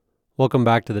Welcome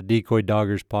back to the Decoy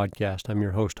Doggers podcast. I'm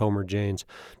your host, Homer Janes.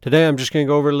 Today I'm just going to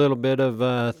go over a little bit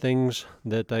of things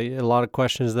a lot of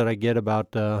questions that I get about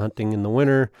hunting in the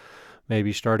winter,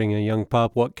 maybe starting a young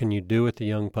pup. What can you do with a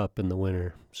young pup in the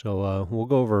winter? So we'll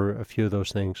go over a few of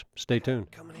those things. Stay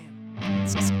tuned. Coming in.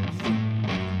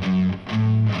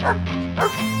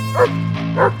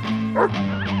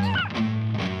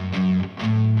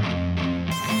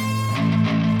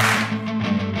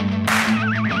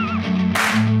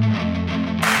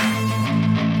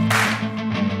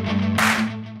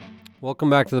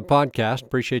 Welcome back to the podcast.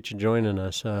 Appreciate you joining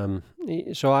us.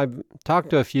 So I've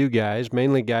talked to a few guys,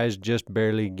 mainly guys just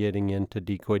barely getting into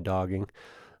decoy dogging.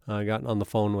 I got on the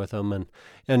phone with them,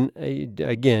 and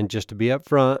again, just to be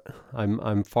upfront,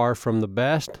 I'm far from the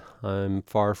best. I'm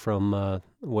far from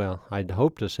I'd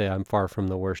hope to say I'm far from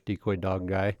the worst decoy dog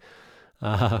guy.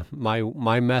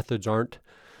 My methods aren't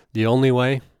the only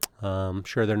way.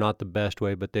 Sure, they're not the best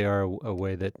way, but they are a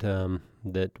way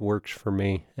that works for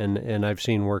me, and I've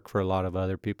seen work for a lot of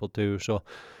other people too. So,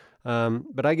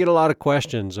 but I get a lot of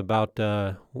questions about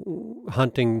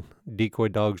hunting decoy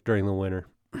dogs during the winter.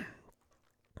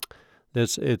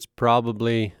 It's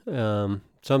probably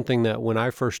something that when I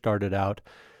first started out,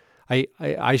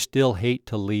 I still hate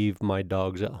to leave my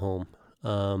dogs at home,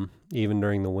 even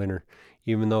during the winter,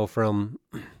 even though from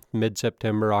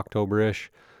mid-September,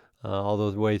 October-ish, all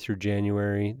the way through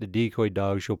January, the decoy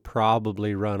dogs, you'll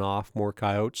probably run off more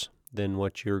coyotes than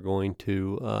what you're going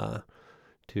to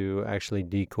actually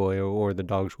decoy or the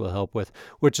dogs will help with,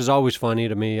 which is always funny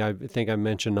to me. I think I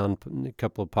mentioned on a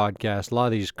couple of podcasts, a lot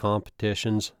of these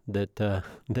competitions that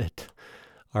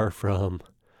are from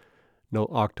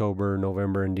October,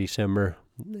 November, and December.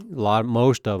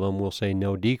 Most of them will say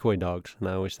no decoy dogs, and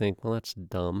I always think, well, that's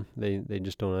dumb. They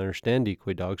just don't understand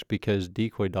decoy dogs, because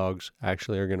decoy dogs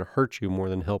actually are going to hurt you more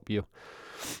than help you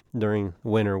during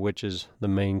winter, which is the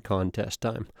main contest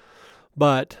time.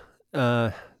 But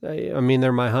I mean,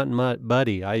 they're my hunting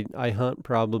buddy. I hunt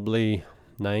probably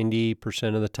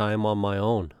 90% of the time on my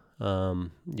own.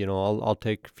 I'll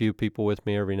take a few people with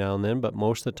me every now and then, but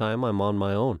most of the time I'm on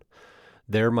my own.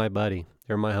 They're my buddy.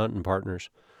 They're my hunting partners.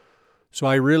 So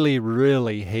I really,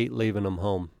 really hate leaving them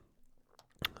home.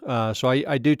 So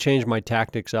I do change my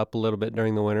tactics up a little bit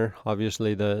during the winter.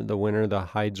 Obviously, the winter, the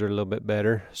hides are a little bit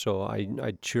better, so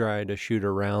I try to shoot a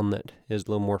round that is a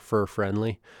little more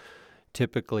fur-friendly.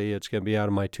 Typically, it's going to be out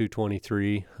of my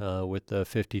 223 with the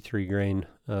 53 grain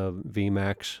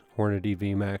VMAX, Hornady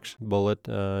VMAX bullet.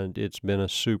 It's been a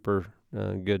super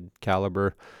good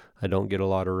caliber. I don't get a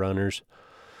lot of runners.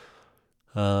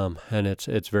 And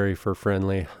it's very fur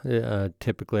friendly.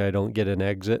 Typically, I don't get an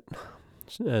exit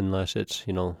unless it's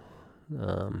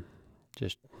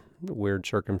just weird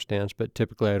circumstance. But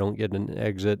typically, I don't get an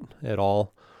exit at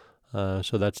all.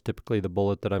 So that's typically the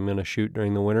bullet that I'm going to shoot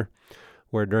during the winter.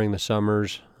 Where during the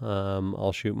summers,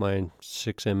 I'll shoot my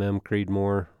 6mm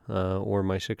Creedmoor or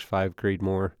my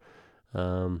 6.5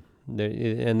 Creedmoor.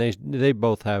 They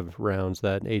both have rounds.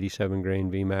 That 87 grain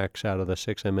VMAX out of the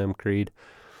 6mm Creed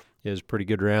is a pretty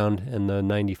good round, and the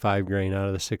 95 grain out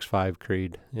of the 6.5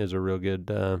 Creed is a real good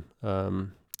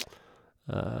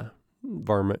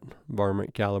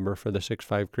varmint caliber for the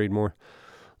 6.5 Creedmoor. A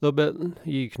little bit,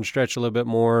 you can stretch a little bit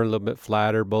more, a little bit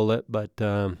flatter bullet, but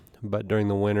during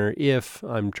the winter, if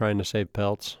I'm trying to save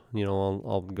pelts,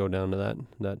 I'll go down to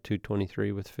that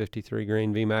 223 with 53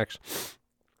 grain VMAX,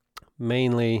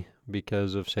 mainly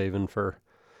because of saving fur,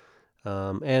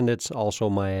 and it's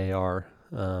also my AR.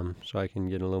 So I can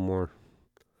get a little more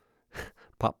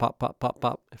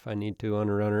pop if I need to on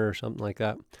a runner or something like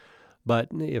that. But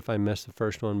if I miss the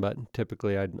first one, but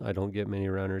typically I don't get many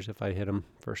runners if I hit them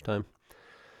first time.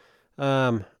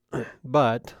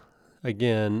 But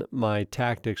again, my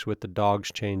tactics with the dogs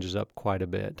changes up quite a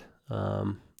bit.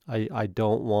 I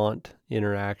don't want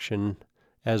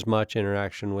as much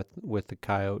interaction with the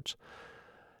coyotes,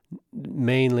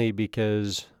 mainly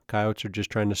because coyotes are just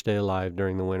trying to stay alive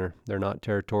during the winter. They're not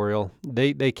territorial.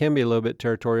 They can be a little bit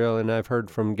territorial, and I've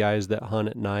heard from guys that hunt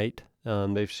at night.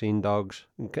 They've seen coyotes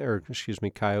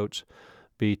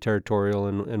be territorial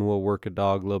and will work a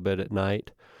dog a little bit at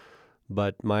night.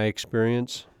 But my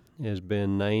experience has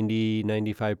been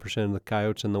 95% of the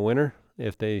coyotes in the winter,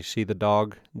 if they see the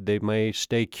dog, they may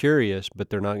stay curious, but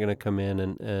they're not going to come in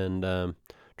and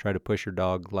try to push your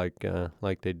dog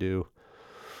like they do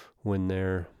when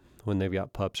they've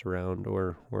got pups around,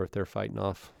 or if they're fighting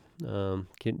off,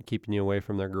 keeping you away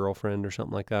from their girlfriend or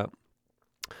something like that.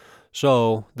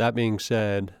 So that being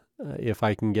said, if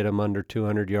I can get them under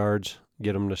 200 yards,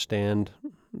 get them to stand,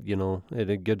 at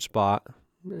a good spot,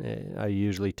 I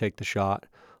usually take the shot,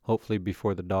 hopefully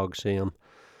before the dogs see them.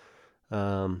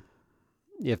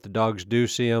 If the dogs do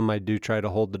see them, I do try to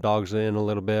hold the dogs in a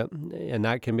little bit, and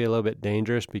that can be a little bit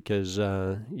dangerous because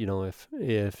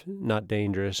if not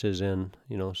dangerous is in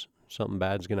something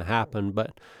bad's going to happen,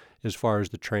 but as far as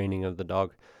the training of the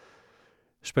dog,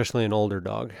 especially an older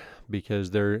dog,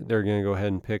 because they're going to go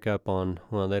ahead and pick up on,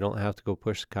 well, they don't have to go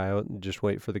push the coyote, just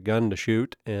wait for the gun to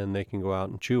shoot, and they can go out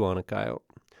and chew on a coyote.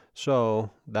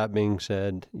 So that being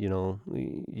said, you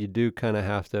do kind of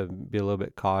have to be a little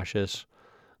bit cautious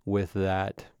with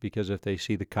that, because if they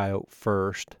see the coyote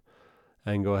first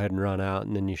and go ahead and run out,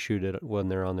 and then you shoot it when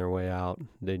they're on their way out,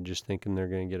 they're just thinking they're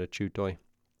going to get a chew toy.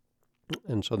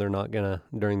 And so they're not going to,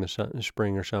 during the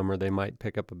spring or summer, they might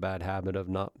pick up a bad habit of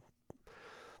not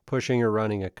pushing or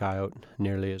running a coyote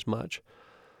nearly as much.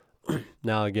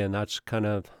 Now, again, that's kind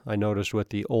of, I noticed with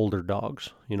the older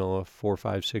dogs, a 4,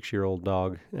 5, 6-year-old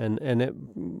dog, and it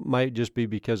might just be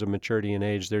because of maturity and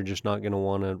age. They're just not going to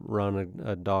want to run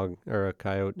a dog or a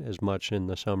coyote as much in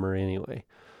the summer anyway.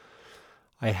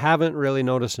 I haven't really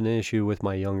noticed an issue with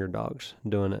my younger dogs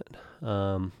doing it.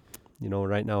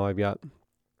 Right now I've got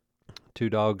 2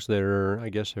 dogs that are, I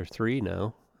guess they're 3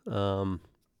 now. Are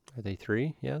they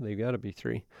 3? Yeah, they've got to be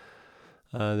 3.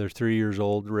 They're 3 years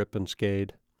old, Rip and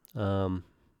Skade.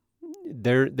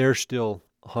 They're still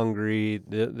hungry.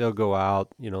 They'll go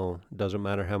out, doesn't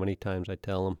matter how many times I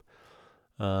tell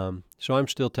them. So I'm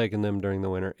still taking them during the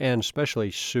winter, and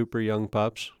especially super young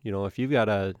pups. If you've got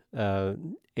a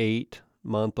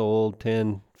 8-month-old,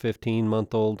 10,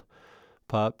 15-month-old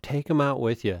pup, take them out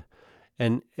with you.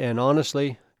 And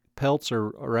honestly, pelts are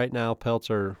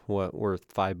what,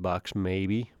 worth $5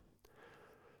 maybe.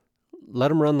 Let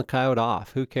them run the coyote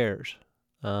off. Who cares?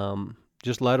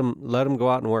 Just let them go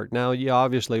out and work. Now, you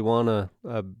obviously want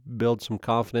to build some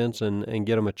confidence and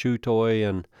get them a chew toy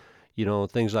and,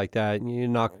 things like that. You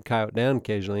knock a coyote down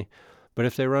occasionally. But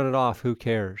if they run it off, who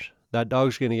cares? That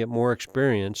dog's going to get more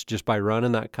experience just by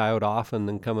running that coyote off and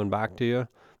then coming back to you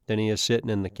than he is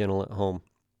sitting in the kennel at home.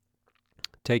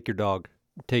 Take your dog.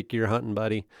 Take your hunting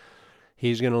buddy.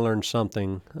 He's going to learn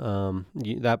something.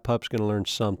 That pup's going to learn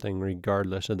something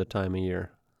regardless of the time of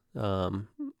year.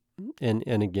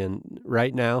 And again,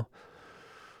 right now,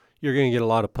 you're going to get a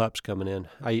lot of pups coming in.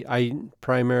 I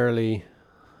primarily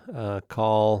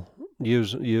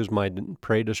use my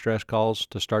prey distress calls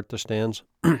to start the stands,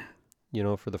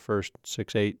 for the first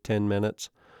 6, 8, 10 minutes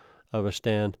of a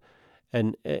stand.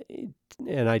 And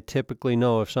I typically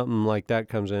know if something like that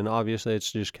comes in, obviously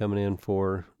it's just coming in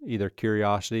for either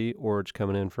curiosity or it's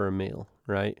coming in for a meal,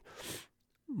 right?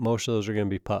 Most of those are going to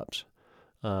be pups.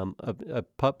 A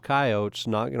pup coyote's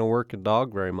not going to work a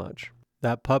dog very much.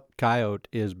 That pup coyote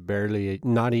is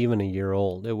not even a year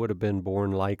old. It would have been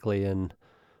born likely in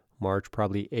March,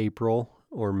 probably April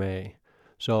or May.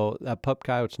 So that pup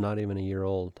coyote's not even a year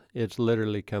old. It's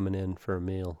literally coming in for a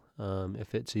meal.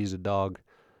 If it sees a dog,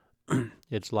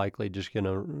 it's likely just going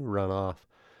to run off.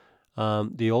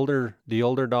 The older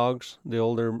dogs, the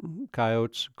older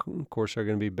coyotes, of course, are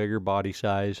going to be bigger body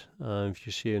size. If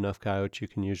you see enough coyotes, you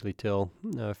can usually tell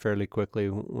fairly quickly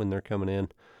when they're coming in,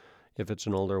 if it's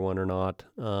an older one or not.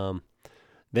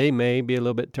 They may be a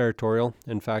little bit territorial.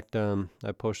 In fact,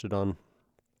 I posted on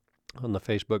the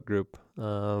Facebook group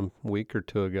a week or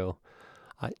 2 ago.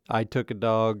 I took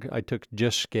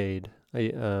just Skade.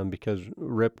 Because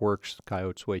Rip works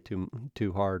coyotes way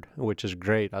too hard, which is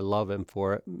great. I love him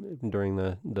for it during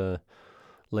the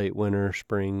late winter,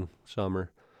 spring,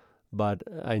 summer. But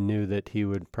I knew that he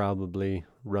would probably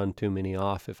run too many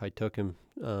off if I took him.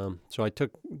 So I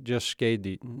took just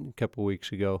Skade a couple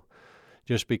weeks ago,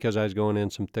 just because I was going in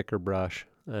some thicker brush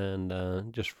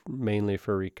and just mainly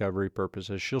for recovery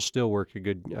purposes. She'll still work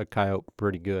a coyote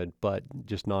pretty good, but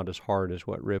just not as hard as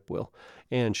what Rip will.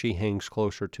 And she hangs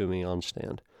closer to me on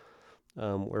stand,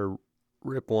 where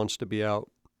Rip wants to be out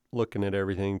looking at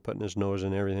everything, putting his nose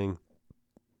in everything.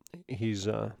 He's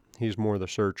more the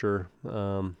searcher.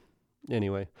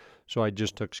 Anyway, so I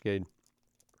just took Skade,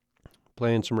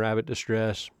 playing some rabbit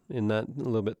distress in that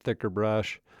little bit thicker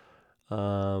brush.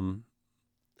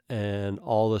 And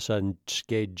all of a sudden,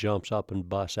 Skade jumps up and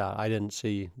busts out. I didn't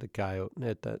see the coyote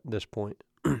at this point,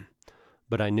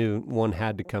 but I knew one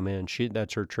had to come in.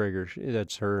 That's her trigger.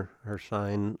 That's her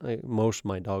sign. Most of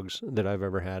my dogs that I've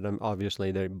ever had,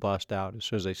 obviously they bust out as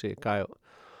soon as they see a coyote.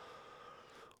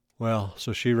 Well,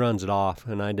 so she runs it off,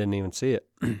 and I didn't even see it.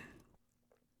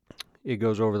 It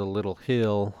goes over the little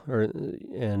hill,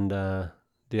 and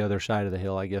the other side of the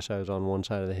hill. I guess I was on one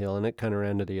side of the hill, and it kind of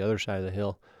ran to the other side of the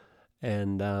hill.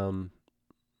 And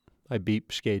I beat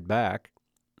Skade back,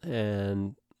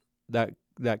 and that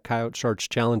coyote starts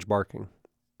challenge barking.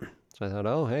 So I thought,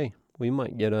 oh, hey, we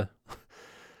might get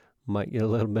might get a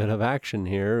little bit of action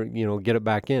here, get it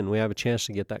back in. We have a chance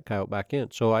to get that coyote back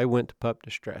in. So I went to pup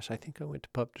distress. I think I went to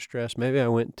pup distress. Maybe I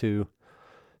went to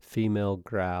female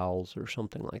growls or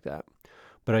something like that.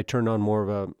 But I turned on more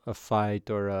of a fight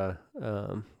or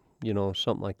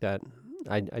something like that.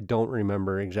 I don't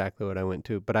remember exactly what I went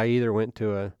to, but I either went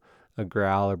to a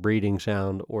growl, a breeding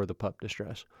sound, or the pup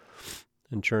distress.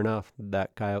 And sure enough,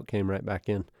 that coyote came right back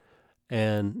in.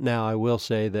 And now I will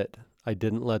say that I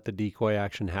didn't let the decoy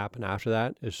action happen after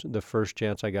that. It's the first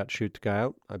chance I got to shoot the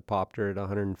coyote. I popped her at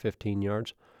 115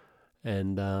 yards.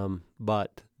 And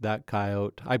but that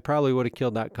coyote, I probably would have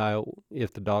killed that coyote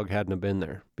if the dog hadn't have been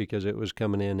there, because it was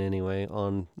coming in anyway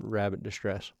on rabbit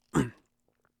distress.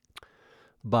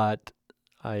 But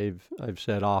I've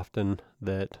said often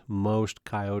that most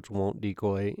coyotes won't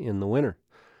decoy in the winter,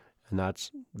 and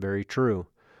that's very true.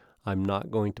 I'm not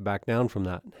going to back down from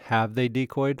that. Have they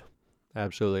decoyed?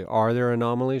 Absolutely. Are there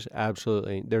anomalies?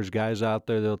 Absolutely. There's guys out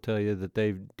there that'll tell you that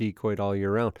they've decoyed all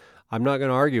year round. I'm not going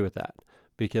to argue with that,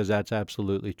 because that's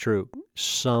absolutely true.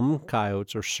 Some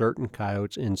coyotes or certain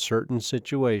coyotes in certain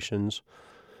situations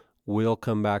will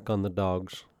come back on the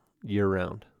dogs year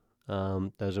round.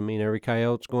 Doesn't mean every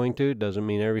coyote's going to, doesn't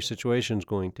mean every situation's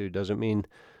going to, doesn't mean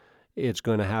it's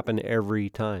going to happen every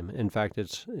time. In fact,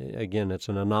 it's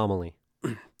an anomaly.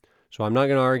 So I'm not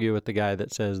going to argue with the guy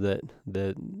that says that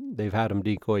they've had them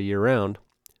decoy year round.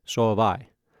 So have I,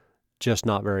 just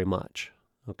not very much.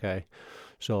 Okay,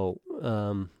 so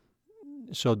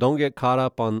don't get caught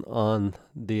up on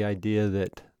the idea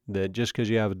that just because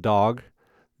you have a dog,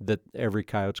 that every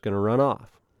coyote's going to run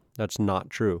off. That's not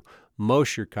true.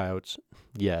 Most of your coyotes,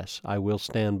 yes, I will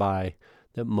stand by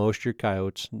that most of your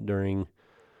coyotes during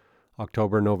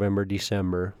October, November,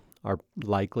 December are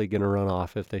likely going to run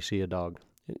off if they see a dog.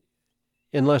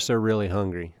 Unless they're really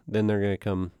hungry, then they're going to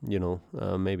come,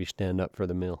 maybe stand up for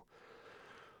the meal.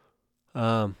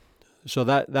 So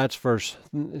that's first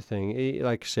thing.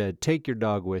 Like I said, take your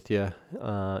dog with you.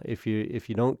 If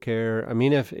you don't care, I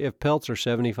mean, if pelts are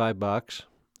 $75,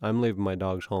 I'm leaving my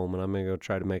dogs home and I'm going to go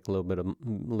try to make a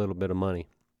little bit of money.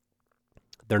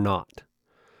 They're not.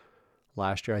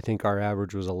 Last year, I think our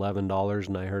average was $11,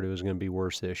 and I heard it was going to be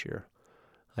worse this year.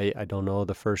 I don't know.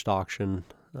 The first auction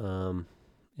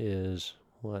is,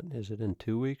 what is it, in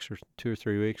 2 weeks or 2 or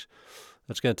 3 weeks?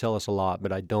 That's going to tell us a lot,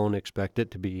 but I don't expect it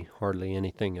to be hardly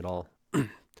anything at all.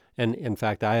 And in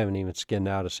fact, I haven't even skinned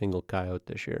out a single coyote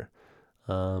this year.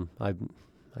 It's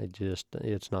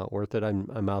not worth it.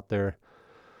 I'm out there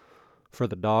for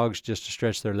the dogs just to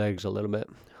stretch their legs a little bit.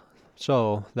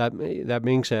 So that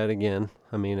being said, again,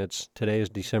 I mean, today is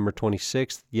December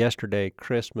 26th. Yesterday,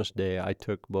 Christmas Day, I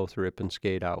took both Rip and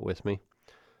Skate out with me.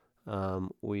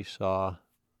 We saw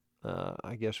a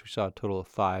total of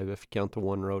 5 if you count the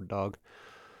one road dog.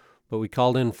 But we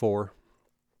called in 4.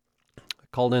 I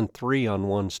called in 3 on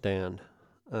one stand.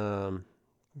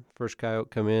 First coyote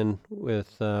come in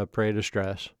with prey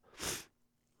distress.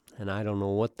 And I don't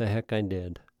know what the heck I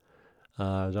did. It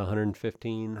was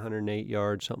 115, 108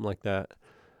 yards, something like that.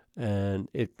 And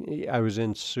I was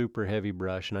in super heavy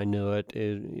brush, and I knew it.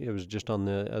 It was just on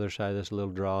the other side of this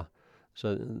little draw.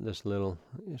 So it's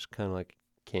kind of like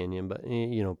canyon, but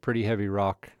pretty heavy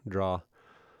rock draw.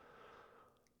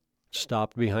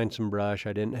 Stopped behind some brush.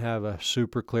 I didn't have a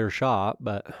super clear shot,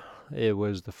 but it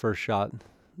was the first shot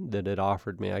that it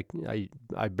offered me.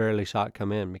 I barely saw it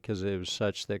come in because it was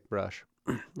such thick brush,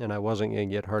 and I wasn't going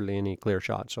to get hardly any clear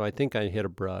shot. So I think I hit a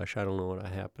brush. I don't know what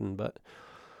happened, but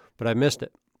I missed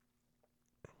it.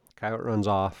 Coyote runs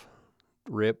off.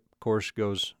 Rip, of course,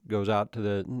 goes out to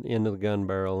the end of the gun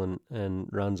barrel and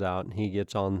runs out, and he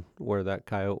gets on where that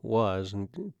coyote was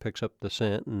and picks up the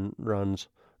scent and runs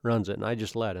it, and I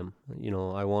just let him.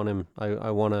 I want him.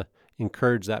 I want to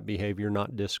encourage that behavior,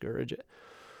 not discourage it.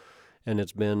 And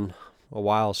it's been a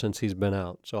while since he's been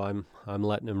out, so I'm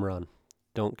letting him run.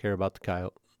 Don't care about the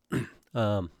coyote,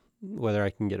 whether I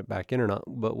can get it back in or not.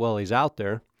 But while he's out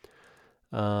there,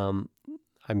 I'm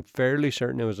fairly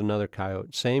certain it was another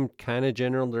coyote. Same kind of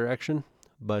general direction,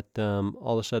 but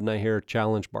all of a sudden I hear a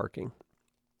challenge barking.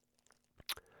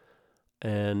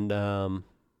 And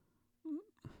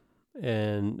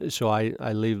so I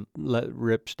let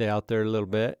Rip stay out there a little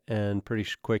bit, and pretty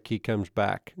quick he comes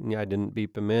back. I didn't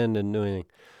beep him in, didn't do anything.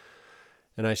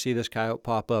 And I see this coyote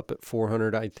pop up at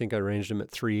 400. I think I ranged him at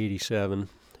 387.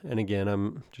 And again,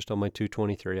 I'm just on my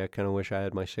 223. I kind of wish I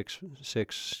had my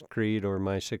 6.6 Creed or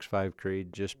my 6.5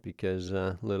 Creed, just because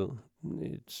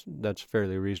that's a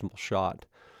fairly reasonable shot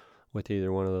with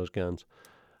either one of those guns.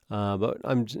 But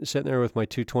I'm sitting there with my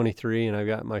 223, and I've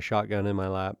got my shotgun in my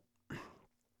lap.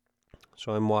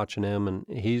 So I'm watching him, and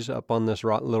he's up on this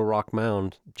little rock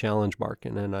mound challenge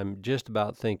barking, and I'm just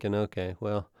about thinking, okay,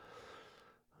 well,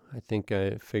 I think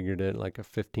I figured it like a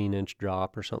 15-inch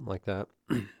drop or something like that.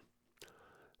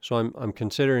 So I'm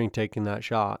considering taking that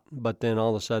shot, but then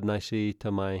all of a sudden I see to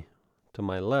my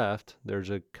left there's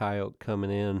a coyote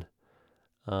coming in,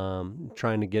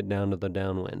 trying to get down to the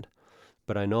downwind.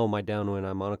 But I know my downwind,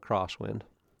 I'm on a crosswind.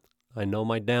 I know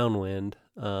my downwind,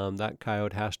 that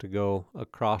coyote has to go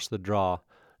across the draw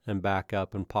and back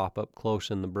up and pop up close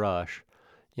in the brush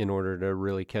in order to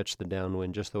really catch the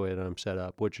downwind just the way that I'm set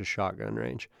up, which is shotgun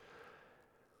range.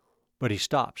 But he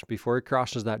stops. Before he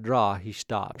crosses that draw, he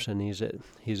stops, and he's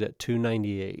at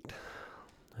 298.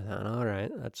 I thought, all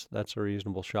right, that's a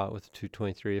reasonable shot with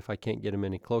 223 if I can't get him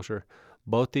any closer.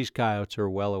 Both these coyotes are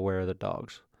well aware of the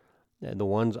dogs. And the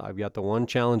ones I've got, the one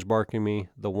challenge barking me,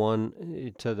 the one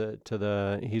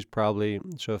he's probably,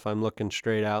 so if I'm looking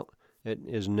straight out, it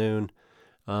is noon.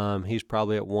 He's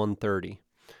probably at 1:30.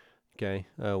 Okay,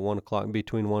 1 o'clock,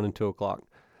 between 1 and 2 o'clock.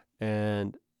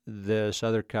 And this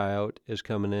other coyote is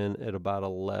coming in at about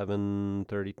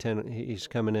 11:30, 10. He's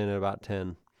coming in at about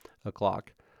 10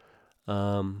 o'clock.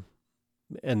 And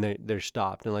they're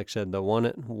stopped. And like I said, the one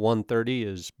at 1:30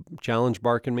 is challenge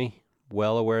barking me,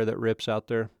 well aware that Rip's out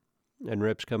there, and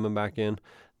Rip's coming back in.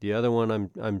 The other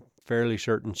one, I'm fairly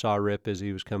certain saw Rip as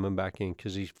he was coming back in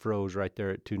because he froze right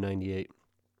there at 298.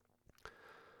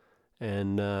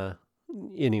 And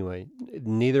anyway,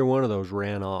 neither one of those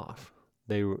ran off.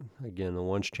 They were, again, the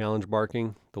one's challenge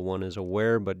barking, the one is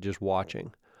aware but just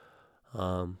watching.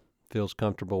 Feels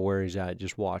comfortable where he's at,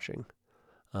 just watching.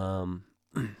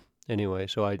 Anyway,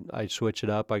 so I switch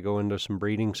it up. I go into some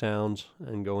breeding sounds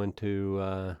and go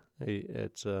into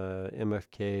it's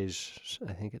MFK's,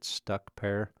 I think it's Stuck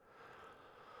Pear.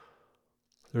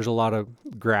 There's a lot of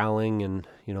growling and,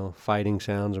 fighting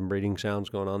sounds and breeding sounds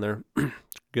going on there.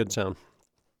 It's a good sound.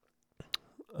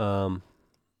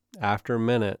 After a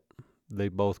minute, they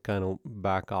both kind of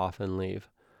back off and leave.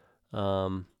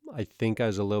 I think I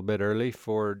was a little bit early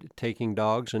for taking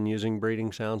dogs and using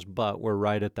breeding sounds, but we're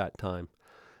right at that time.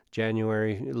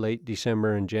 January, late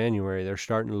December and January, they're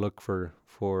starting to look for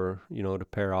to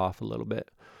pair off a little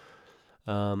bit.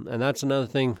 And that's another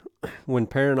thing. When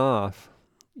pairing off,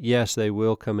 yes, they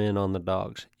will come in on the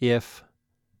dogs. If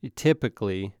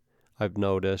typically, I've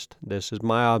noticed, this is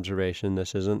my observation,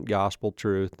 this isn't gospel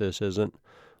truth,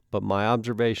 but my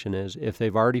observation is if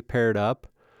they've already paired up,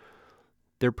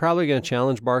 they're probably going to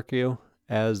challenge bark you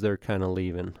as they're kind of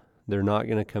leaving. They're not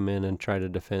going to come in and try to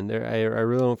defend. I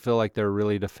really don't feel like they're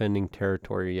really defending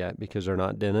territory yet because they're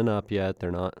not denning up yet.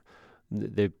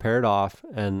 They've paired off,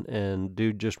 and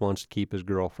dude just wants to keep his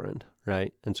girlfriend,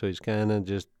 right? And so he's kind of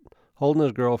just holding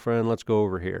his girlfriend. Let's go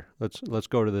over here. Let's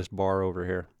go to this bar over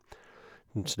here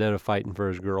instead of fighting for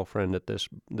his girlfriend at this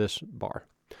bar.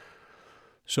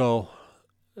 So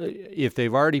if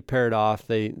they've already paired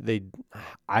off,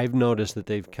 I've noticed that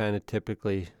they've kind of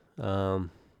typically, they'll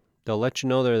let you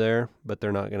know they're there, but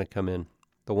they're not going to come in.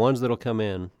 The ones that'll come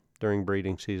in during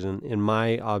breeding season, in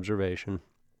my observation,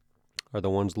 are the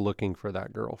ones looking for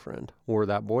that girlfriend or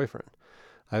that boyfriend.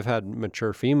 I've had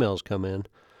mature females come in,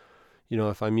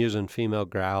 if I'm using female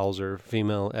growls or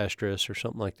female estrus or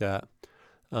something like that.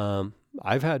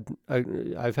 I've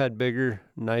had bigger,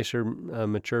 nicer,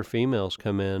 mature females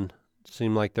come in.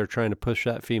 Seem like they're trying to push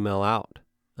that female out,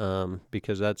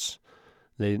 because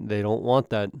they don't want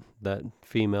that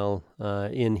female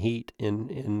in heat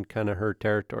in kind of her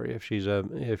territory. If she's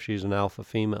an alpha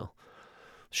female,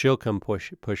 she'll come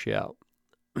push you out.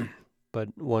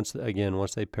 But once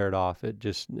they paired off,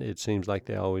 it seems like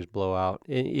they always blow out.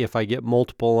 If I get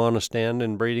multiple on a stand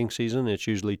in breeding season, it's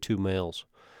usually two males.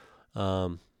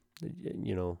 It'd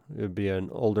be an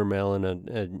older male and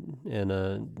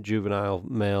a juvenile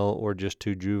male, or just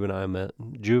two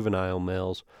juvenile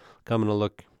males coming to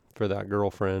look for that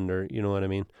girlfriend, or you know what I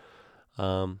mean.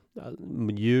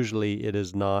 Usually it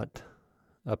is not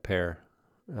a pair.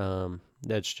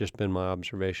 That's just been my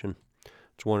observation.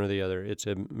 It's one or the other. It's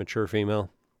a mature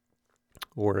female,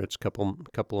 or it's a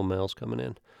couple of males coming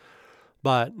in.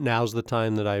 But now's the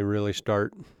time that I really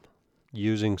start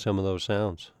using some of those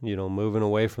sounds, moving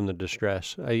away from the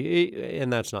distress.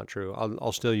 And that's not true.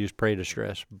 I'll still use prey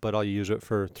distress, but I'll use it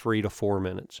for 3 to 4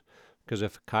 minutes. Because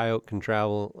if a coyote can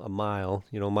travel a mile,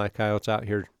 my coyotes out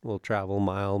here will travel a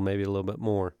mile, maybe a little bit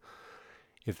more.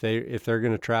 If they're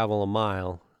going to travel a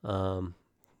mile,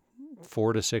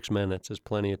 4 to 6 minutes is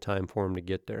plenty of time for them to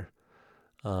get there.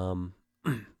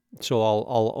 So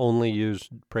I'll only use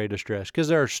prey distress because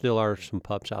there still are some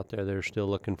pups out there that are still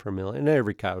looking for a meal, and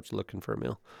every coyote's looking for a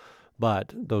meal.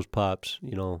 But those pups,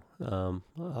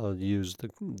 I'll use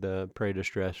the prey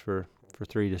distress for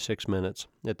 3 to 6 minutes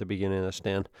at the beginning of the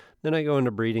stand. Then I go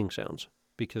into breeding sounds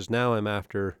because now I'm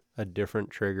after a different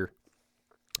trigger.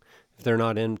 If they're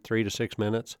not in 3 to 6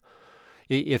 minutes,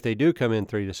 if they do come in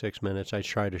 3 to 6 minutes, I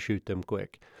try to shoot them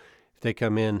quick. If they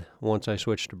come in once I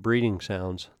switch to breeding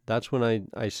sounds, that's when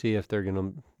I see if they're going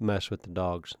to mess with the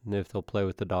dogs and if they'll play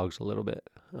with the dogs a little bit.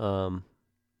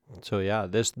 So yeah,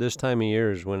 this time of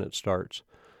year is when it starts.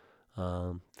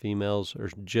 Females are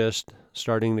just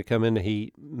starting to come into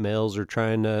heat. Males are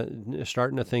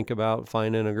starting to think about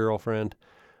finding a girlfriend.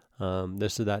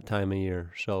 This is that time of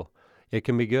year, so it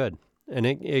can be good, and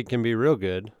it can be real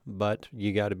good. But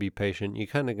you got to be patient. You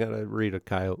kind of got to read a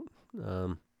coyote.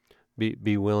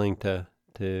 Be willing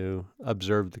to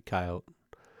observe the coyote.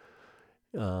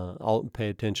 I'll pay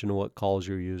attention to what calls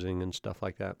you're using and stuff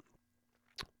like that.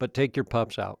 But take your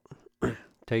pups out.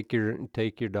 take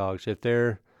your dogs. If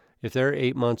they're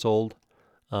 8 months old,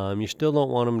 you still don't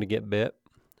want them to get bit.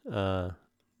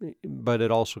 But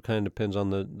it also kind of depends on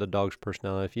the dog's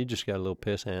personality. If you just got a little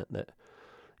piss ant that,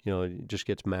 just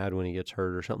gets mad when he gets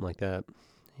hurt or something like that,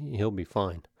 he'll be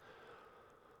fine.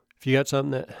 If you got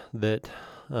something that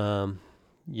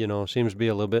seems to be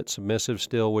a little bit submissive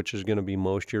still, which is going to be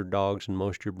most your dogs and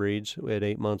most your breeds at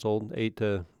 8 months old, 8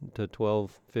 to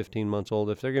 12, 15 months old,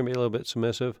 if they're going to be a little bit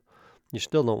submissive, you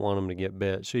still don't want them to get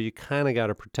bit. So you kind of got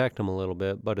to protect them a little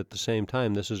bit, but at the same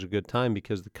time, this is a good time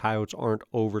because the coyotes aren't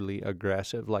overly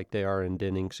aggressive like they are in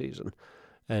denning season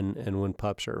and when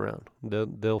pups are around.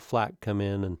 They'll flat come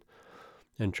in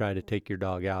and try to take your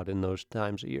dog out in those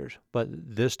times of years. But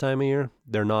this time of year,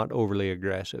 they're not overly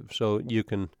aggressive. So you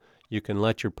can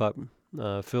let your pup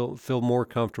feel more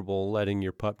comfortable letting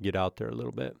your pup get out there a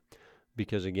little bit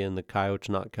because, again, the coyote's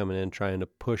not coming in trying to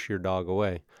push your dog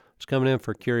away. It's coming in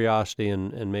for curiosity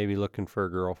and maybe looking for a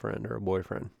girlfriend or a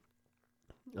boyfriend.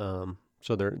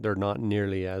 So they're not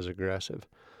nearly as aggressive.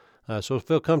 So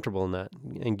feel comfortable in that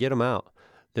and get them out.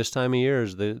 This time of year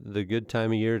is the good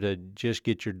time of year to just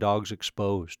get your dogs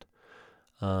exposed.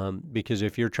 Because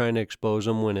if you're trying to expose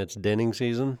them when it's denning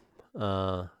season,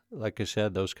 like I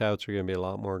said, those coyotes are going to be a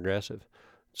lot more aggressive.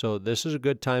 So this is a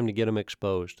good time to get them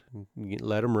exposed.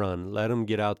 Let them run. Let them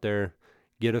get out there.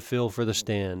 Get a feel for the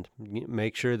stand.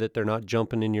 Make sure that they're not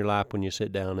jumping in your lap when you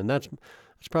sit down. And that's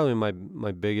probably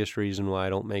my biggest reason why I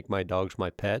don't make my dogs my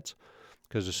pets.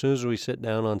 Because as soon as we sit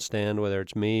down on stand, whether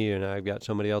it's me and I've got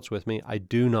somebody else with me, I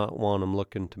do not want them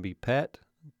looking to be pet,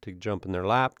 to jump in their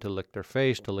lap, to lick their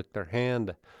face, to lick their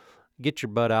hand. Get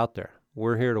your butt out there.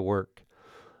 We're here to work.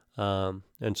 And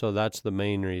so that's the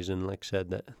main reason, like I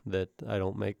said, that I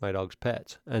don't make my dogs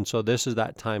pets. And so this is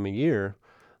that time of year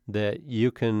that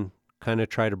you can kind of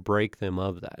try to break them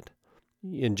of that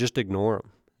and just ignore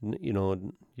them. You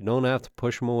don't have to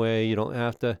push them away. You don't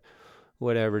have to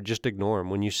whatever, just ignore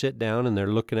them. When you sit down and they're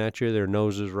looking at you, their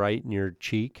nose is right in your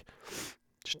cheek,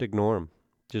 just ignore them.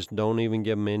 Just don't even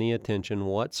give them any attention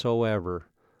whatsoever,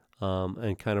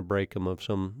 and kind of break them of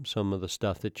some of the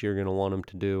stuff that you're going to want them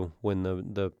to do when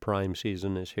the prime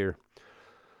season is here.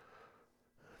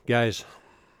 Guys,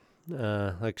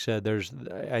 like I said,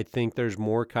 I think there's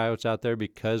more coyotes out there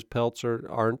because pelts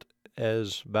aren't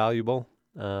as valuable.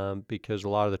 Because a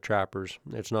lot of the trappers,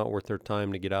 it's not worth their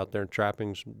time to get out there.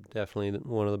 Trapping's definitely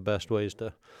one of the best ways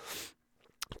to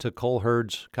cull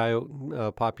herds,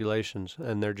 coyote populations,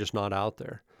 and they're just not out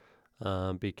there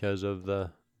because of the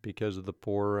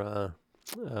poor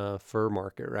fur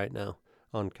market right now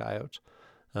on coyotes.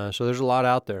 So there's a lot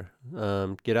out there.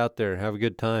 Get out there, have a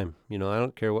good time. I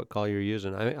don't care what call you're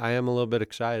using. I am a little bit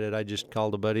excited. I just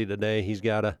called a buddy today. He's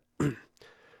got a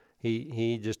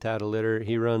He just had a litter.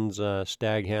 He runs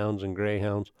stag hounds and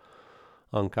greyhounds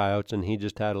on coyotes, and he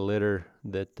just had a litter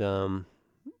that.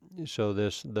 So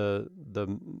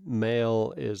the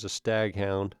male is a stag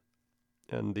hound,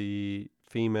 and the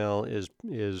female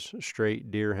is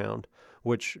straight deer hound.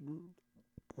 Which,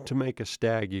 to make a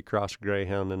stag, you cross a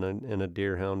greyhound and a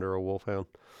deer hound or a wolfhound.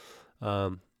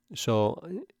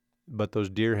 But those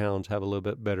deer hounds have a little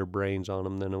bit better brains on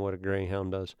them than what a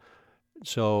greyhound does.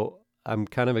 So I'm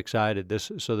kind of excited.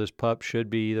 This pup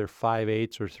should be either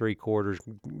 5/8 or 3/4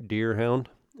 deer hound,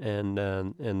 and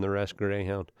the rest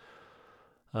greyhound.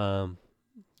 I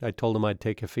told him I'd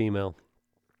take a female,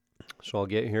 so I'll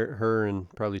get her in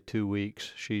probably 2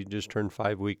 weeks. She just turned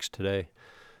 5 weeks today.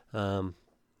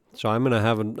 So I'm gonna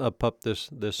have a pup this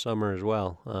summer as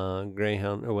well.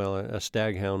 Greyhound, a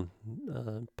stag hound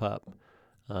pup.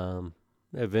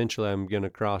 Eventually, I'm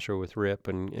gonna cross her with Rip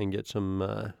and get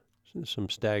some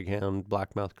staghound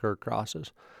blackmouth cur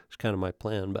crosses. It's kind of my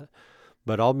plan,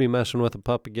 but I'll be messing with a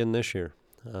pup again this year.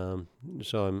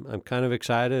 So I'm kind of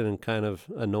excited and kind of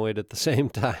annoyed at the same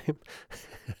time.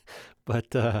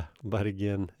 But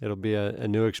again, it'll be a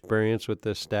new experience with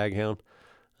this staghound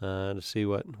to see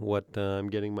what I'm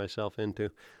getting myself into.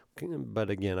 But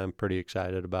again, I'm pretty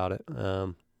excited about it.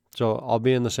 So I'll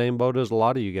be in the same boat as a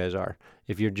lot of you guys are.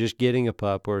 If you're just getting a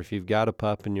pup, or if you've got a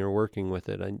pup and you're working with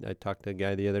it. I talked to a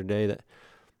guy the other day that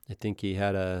I think he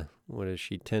had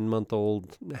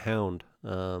 10-month-old hound,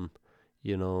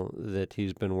 that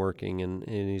he's been working and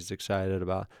he's excited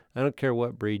about. I don't care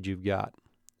what breed you've got.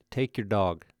 Take your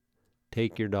dog.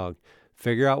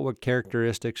 Figure out what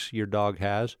characteristics your dog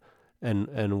has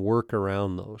and work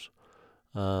around those.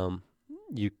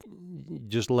 You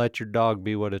just let your dog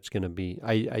be what it's going to be.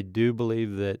 I do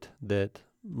believe that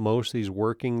most of these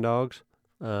working dogs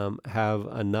have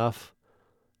enough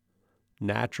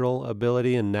natural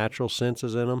ability and natural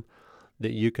senses in them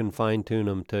that you can fine tune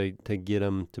them to get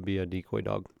them to be a decoy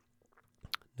dog.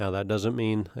 Now that doesn't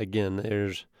mean, again,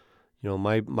 there's,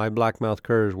 my blackmouth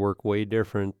curs work way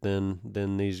different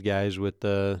than these guys with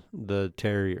the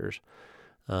terriers.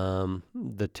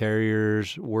 The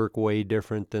terriers work way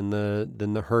different than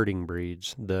the herding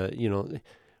breeds.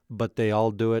 But they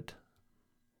all do it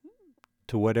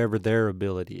to whatever their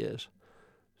ability is.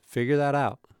 Figure that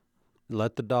out.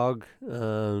 Let the dog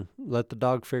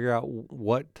figure out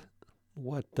what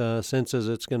senses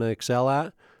it's going to excel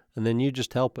at, and then you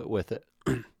just help it with it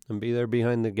and be there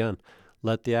behind the gun.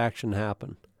 Let the action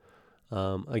happen.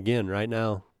 Again, right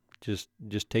now, just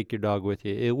take your dog with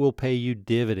you. It will pay you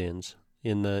dividends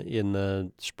in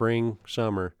the spring,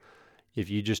 summer. If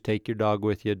you just take your dog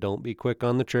with you, don't be quick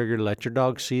on the trigger. Let your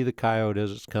dog see the coyote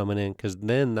as it's coming in, because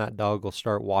then that dog will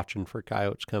start watching for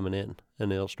coyotes coming in,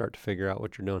 and it'll start to figure out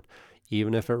what you're doing.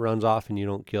 Even if it runs off and you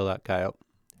don't kill that coyote,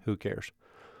 who cares?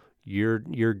 Your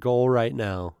goal right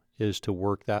now is to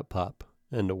work that pup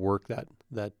and to work that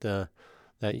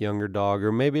younger dog,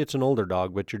 or maybe it's an older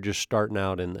dog, but you're just starting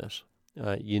out in this.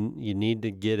 You need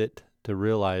to get it to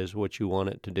realize what you want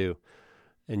it to do.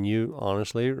 And you,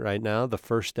 honestly, right now, the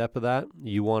first step of that,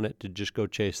 you want it to just go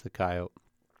chase the coyote.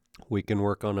 We can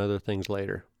work on other things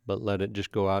later, but let it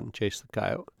just go out and chase the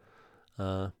coyote.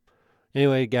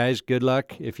 Anyway, guys, good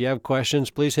luck. If you have questions,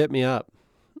 please hit me up.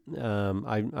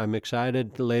 I'm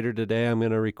excited. Later today, I'm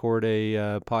going to record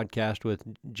a podcast with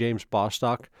James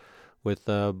Bostock with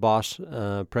Boss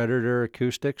Predator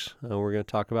Acoustics. We're going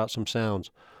to talk about some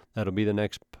sounds. That'll be the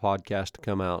next podcast to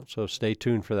come out. So stay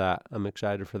tuned for that. I'm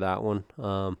excited for that one.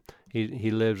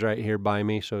 He lives right here by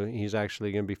me, so he's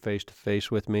actually going to be face-to-face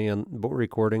with me on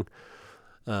recording.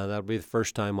 That'll be the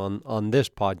first time on this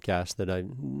podcast that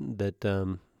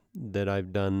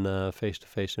I've done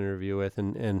face-to-face interview with,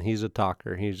 and he's a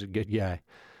talker. He's a good guy.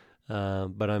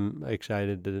 But I'm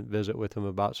excited to visit with him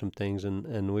about some things,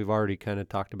 and we've already kind of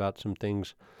talked about some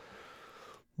things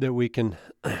that we can,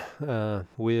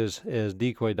 we as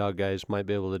decoy dog guys might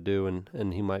be able to do,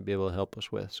 and he might be able to help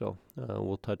us with. So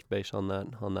we'll touch base on that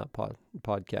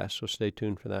podcast. So stay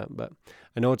tuned for that. But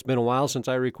I know it's been a while since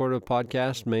I recorded a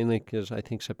podcast, mainly because I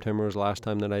think September was the last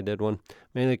time that I did one.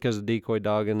 Mainly because the decoy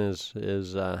dogging is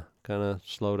kind of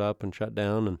slowed up and shut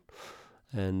down,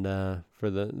 and for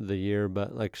the year.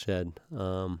 But like I said,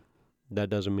 that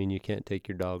doesn't mean you can't take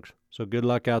your dogs. So good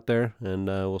luck out there, and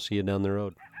we'll see you down the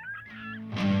road.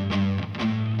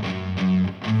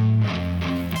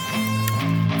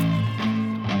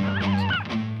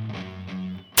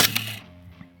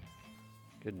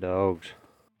 Good dogs.